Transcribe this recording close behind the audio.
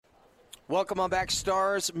Welcome on back,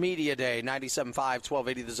 Stars Media Day, 97.5,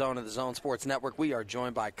 1280 The Zone and the Zone Sports Network. We are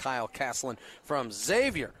joined by Kyle Castlin from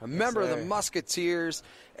Xavier, a member of the Musketeers.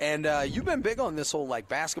 And you've been big on this whole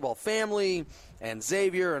basketball family and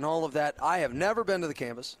Xavier and all of that. I have never been to the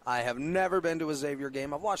campus. I have never been to a Xavier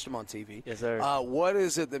game. I've watched them on TV. Yes, sir. What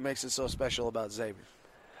is it that makes it so special about Xavier?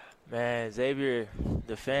 Man, Xavier,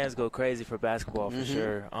 the fans go crazy for basketball for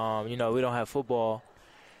sure. We don't have football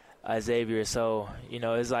at Xavier, so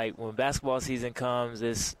it's like when basketball season comes,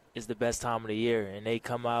 it's the best time of the year, and they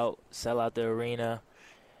come out, sell out the arena,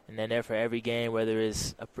 and they're there for every game, whether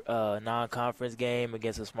it's a non-conference game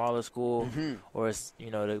against a smaller school or it's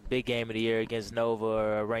the big game of the year against Nova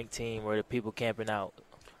or a ranked team where the people camping out.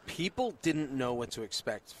 People didn't know what to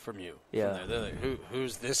expect from you. Yeah. They're like,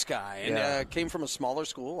 who's this guy? And came from a smaller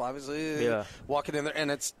school, obviously. Yeah. Walking in there,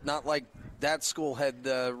 and it's not like that school had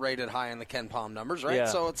rated high in the Ken Palm numbers, right? Yeah.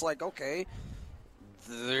 So it's like, okay,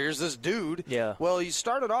 there's this dude. Yeah. Well, you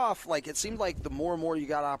started off, it seemed like the more and more you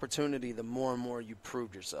got opportunity, the more and more you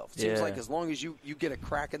proved yourself. It seems like as long as you get a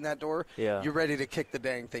crack in that door, you're ready to kick the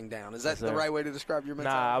dang thing down. Is that the right way to describe your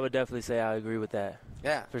mentality? Nah, I would definitely say I agree with that.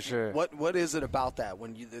 Yeah. For sure. What is it about that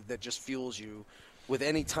that just fuels you with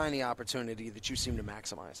any tiny opportunity that you seem to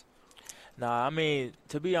maximize? Nah, I mean,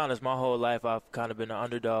 to be honest, my whole life I've kind of been an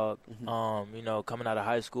underdog. Coming out of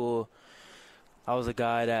high school, I was a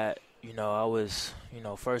guy that, I was,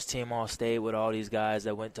 first team All-State with all these guys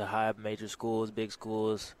that went to high major schools, big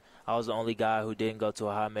schools. I was the only guy who didn't go to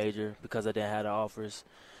a high major because I didn't have the offers.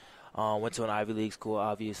 Went to an Ivy League school,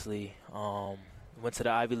 obviously. Went to the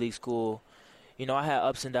Ivy League school. I had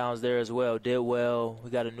ups and downs there as well. Did well. We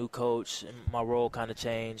got a new coach, and my role kind of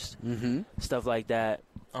changed. Stuff like that.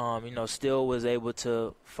 Still was able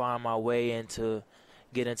to find my way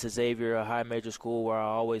get into Xavier, a high major school where I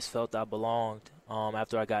always felt I belonged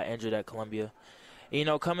after I got injured at Columbia.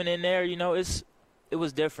 Coming in there, it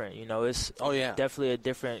was different. It's definitely a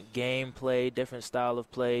different game play, different style of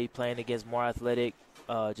play, playing against more athletic,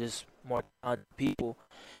 just more talented people.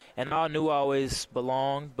 And I knew I always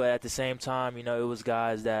belonged, but at the same time, it was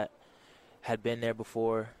guys that had been there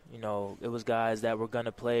before. It was guys that were going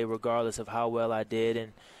to play regardless of how well I did.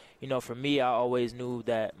 And, for me, I always knew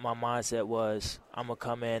that my mindset was I'm going to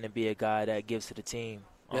come in and be a guy that gives to the team.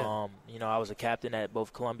 Yeah. I was a captain at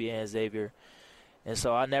both Columbia and Xavier. And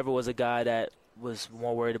so I never was a guy that was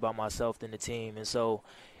more worried about myself than the team. And so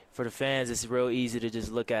for the fans, it's real easy to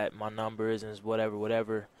just look at my numbers and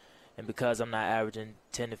whatever. And because I'm not averaging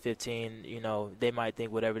 10 to 15, they might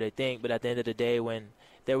think whatever they think. But at the end of the day, when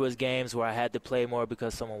there was games where I had to play more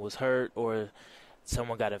because someone was hurt or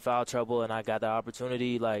someone got in foul trouble and I got the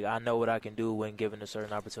opportunity, I know what I can do when given a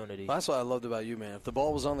certain opportunity. Well, that's what I loved about you, man. If the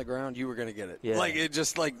ball was on the ground, you were going to get it. Yeah. It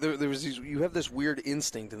just there was you have this weird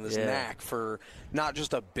instinct and this knack for not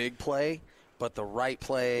just a big play, but the right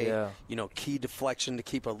play, key deflection to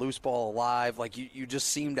keep a loose ball alive. You just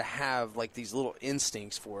seem to have these little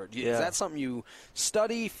instincts for it. Is that something you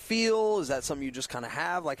study, feel? Is that something you just kind of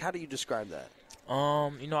have? How do you describe that?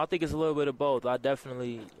 I think it's a little bit of both.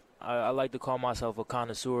 I like to call myself a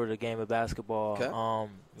connoisseur of the game of basketball. Okay.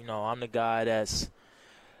 I'm the guy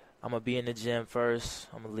I'm going to be in the gym first.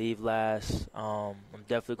 I'm going to leave last. I'm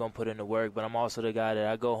definitely going to put in the work, but I'm also the guy that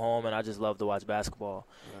I go home and I just love to watch basketball.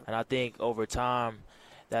 Right. And I think over time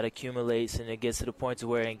that accumulates and it gets to the point to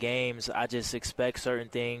where in games I just expect certain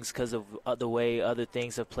things because of the way other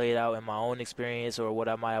things have played out in my own experience or what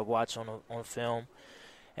I might have watched on film.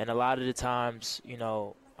 And a lot of the times,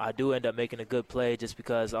 I do end up making a good play just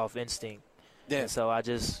because off instinct. Yeah. And so I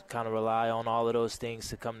just kind of rely on all of those things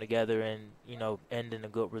to come together and, end in a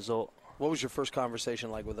good result. What was your first conversation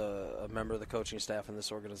like with a member of the coaching staff in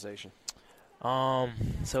this organization? So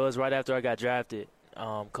it was right after I got drafted.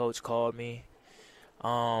 Coach called me,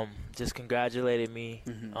 just congratulated me,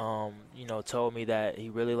 told me that he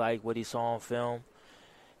really liked what he saw on film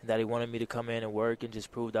and that he wanted me to come in and work and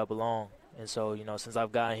just prove I belong. And so, since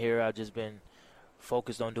I've gotten here, I've just been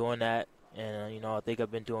focused on doing that, and, I think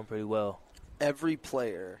I've been doing pretty well. Every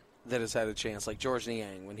player that has had a chance, like George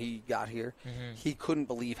Niang, when he got here, he couldn't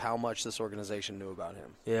believe how much this organization knew about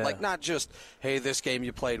him. Yeah. Not just, hey, this game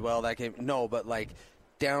you played well, that game. No, but,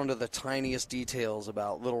 down to the tiniest details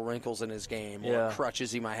about little wrinkles in his game or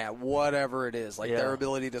crutches he might have, whatever it is. Their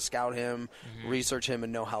ability to scout him, research him,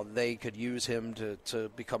 and know how they could use him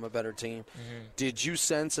to become a better team. Did you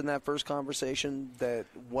sense in that first conversation that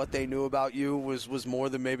what they knew about you was more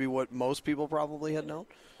than maybe what most people probably had known?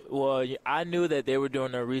 Well, I knew that they were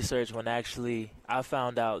doing their research when actually I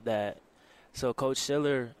found out that – so Coach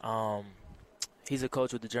Schiller, he's a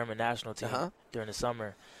coach with the German national team during the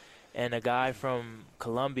summer. And a guy from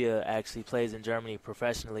Colombia actually plays in Germany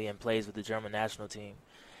professionally and plays with the German national team.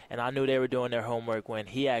 And I knew they were doing their homework when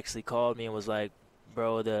he actually called me and was like,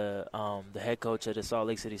 bro, the head coach of the Salt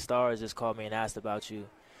Lake City Stars just called me and asked about you.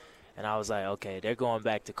 And I was like, okay, they're going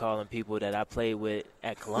back to calling people that I played with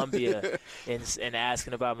at Columbia and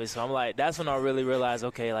asking about me. So I'm like, that's when I really realized,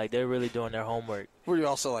 okay, like they're really doing their homework. Were you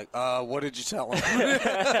also like, what did you tell them?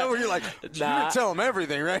 Were you like, you didn't tell them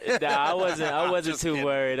everything, right? Nah, I wasn't too kidding.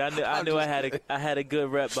 Worried. I knew I had a good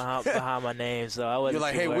rep behind my name, so I wasn't. You're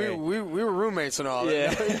like, too hey, worried. we were roommates and all.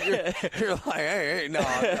 Yeah. You're like, hey, no.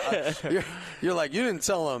 You're like, you didn't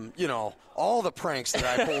tell them, all the pranks that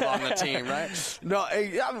I pulled on the team, right? No,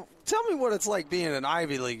 hey, tell me what it's like being an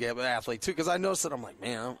Ivy League athlete, too, because I noticed that I'm like,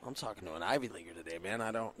 man, I'm talking to an Ivy Leaguer today, man.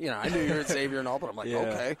 I don't, I knew you were at Xavier and all, but I'm like,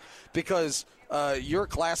 okay. Because your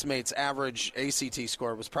classmates' average ACT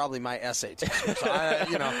score was probably my SAT score. So, I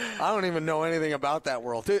don't even know anything about that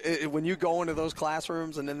world. When you go into those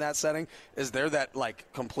classrooms and in that setting, is there that, like,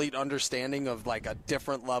 complete understanding of, like, a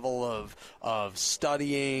different level of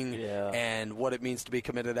studying and what it means to be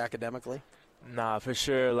committed academically? Nah, for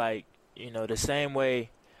sure. Like, the same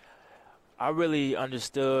way I really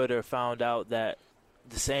understood or found out that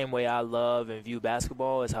the same way I love and view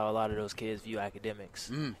basketball is how a lot of those kids view academics.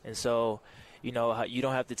 And so, you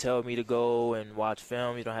don't have to tell me to go and watch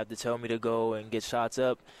film. You don't have to tell me to go and get shots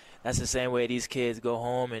up. That's the same way these kids go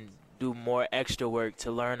home and do more extra work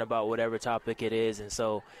to learn about whatever topic it is. And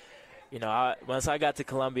so, once I got to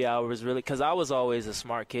Columbia, I was really – because I was always a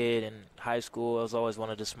smart kid in high school. I was always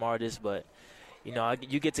one of the smartest, but –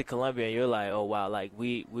 you get to Columbia and you're like, oh, wow, like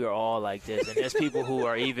we're all like this. And there's people who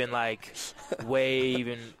are even like way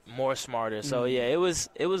even more smarter. So, yeah, it was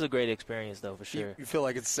a great experience, though, for sure. You feel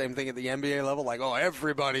like it's the same thing at the NBA level? Like, oh,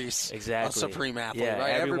 everybody's a supreme athlete,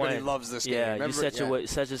 right? Everybody loves this game. Yeah, you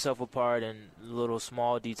set yourself apart in little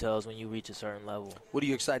small details when you reach a certain level. What are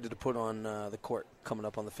you excited to put on the court coming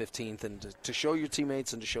up on the 15th and to show your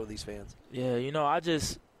teammates and to show these fans? Yeah,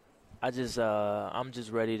 I'm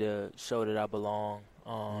just ready to show that I belong.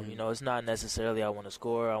 It's not necessarily I want to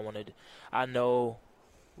score. I know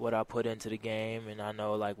what I put into the game, and I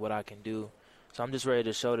know like what I can do. So I'm just ready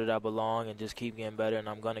to show that I belong and just keep getting better, and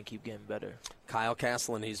I'm going to keep getting better. Kyle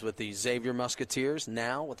Castlin, he's with the Xavier Musketeers,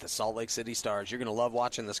 now with the Salt Lake City Stars. You're going to love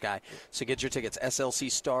watching this guy. So get your tickets,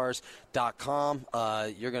 slcstars.com.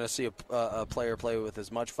 You're going to see a player play with as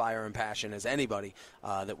much fire and passion as anybody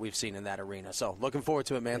that we've seen in that arena. So looking forward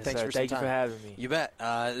to it, man. Yes, Thanks sir. for some Thank time. you for having me. You bet.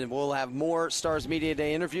 And we'll have more Stars Media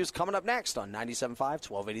Day interviews coming up next on 97.5,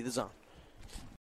 1280 The Zone.